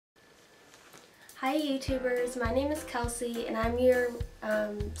Hi YouTubers, my name is Kelsey and I'm your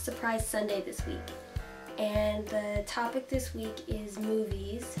Surprise Sunday this week. And the topic this week is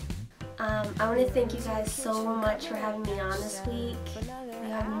movies. I want to thank you guys so much for having me on this week. You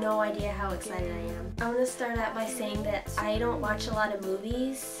have no idea how excited I am. I want to start out by saying that I don't watch a lot of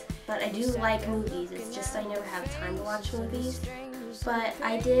movies, but I do like movies. It's just I never have time to watch movies. But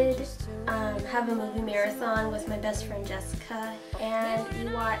I did have a movie marathon with my best friend Jessica, and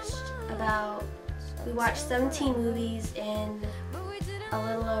we watched 17 movies in a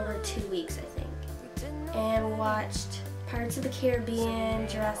little over 2 weeks, I think. And we watched Pirates of the Caribbean,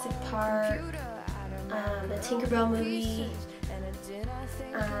 Jurassic Park, the Tinkerbell movie,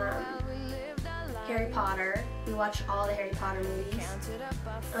 Harry Potter. We watched all the Harry Potter movies.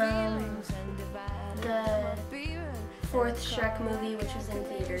 The fourth Shrek movie, which was in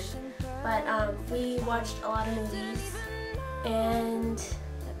theaters. But we watched a lot of movies, and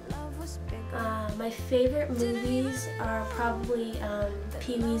my favorite movies are probably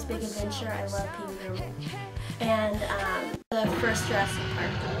Pee-wee's Big Adventure. I love Pee-wee and the first Jurassic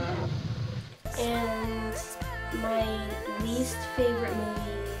Park. And my least favorite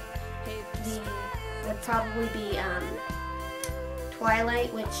movie would probably be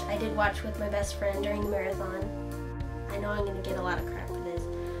Twilight, which I did watch with my best friend during the marathon. I know I'm going to get a lot of crap for this,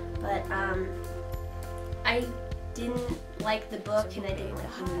 but I didn't like the book and I didn't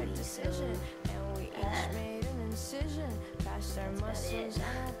like the movie, so that's about it.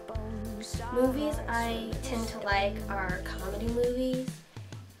 Movies I tend to like are comedy movies,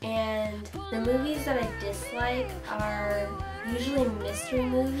 and the movies that I dislike are usually mystery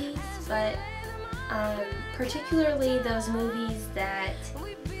movies, but particularly those movies that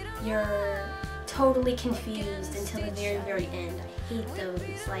you're totally confused until the very, very end. I hate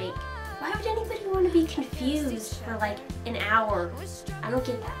those. Like, why would anybody want to be confused for like an hour? I don't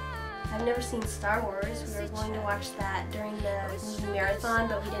get that. I've never seen Star Wars. We were going to watch that during the movie marathon,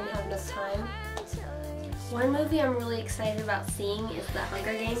 but we didn't have enough time. One movie I'm really excited about seeing is the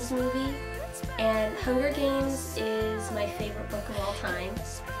Hunger Games movie. And Hunger Games is my favorite book of all time.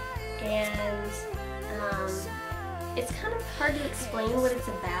 And it's kind of hard to explain what it's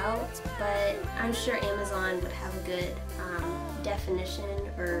about, but I'm sure Amazon would have a good definition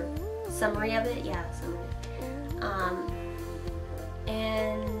or summary of it. Yeah, summary.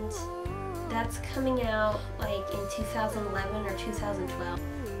 And that's coming out like in 2011 or 2012.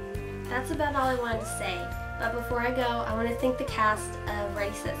 That's about all I wanted to say. But before I go, I want to thank the cast of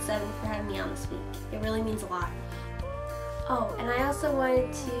ReadySetSeven for having me on this week. It really means a lot. Oh, and I also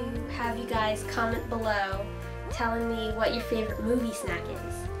wanted to have you guys comment below telling me what your favorite movie snack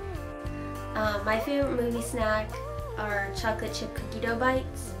is. My favorite movie snack are chocolate chip cookie dough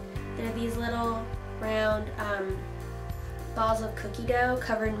bites. They're these little round balls of cookie dough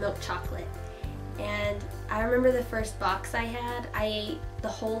covered in milk chocolate. And I remember the first box I had, I ate the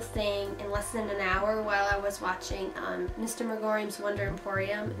whole thing in less than an hour while I was watching Mr. Megorium's Wonder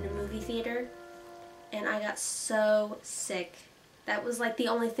Emporium in a movie theater. And I got so sick. That was like the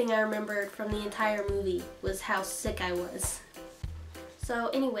only thing I remembered from the entire movie was how sick I was. So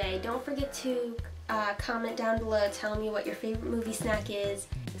anyway, don't forget to comment down below telling me what your favorite movie snack is.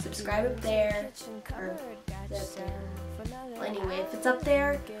 Subscribe up there, or up there. Well, anyway, if it's up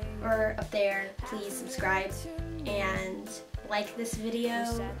there or up there, please subscribe and like this video,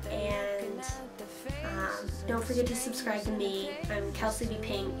 and don't forget to subscribe to me. I'm Kelsey B.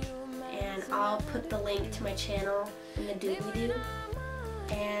 Pink, and I'll put the link to my channel in the doobly-doo,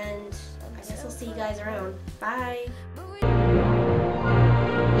 and I guess I'll see you guys around. Bye!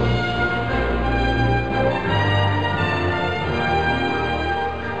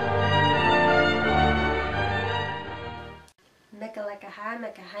 Mecca like a high,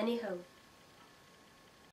 mecca honey ho.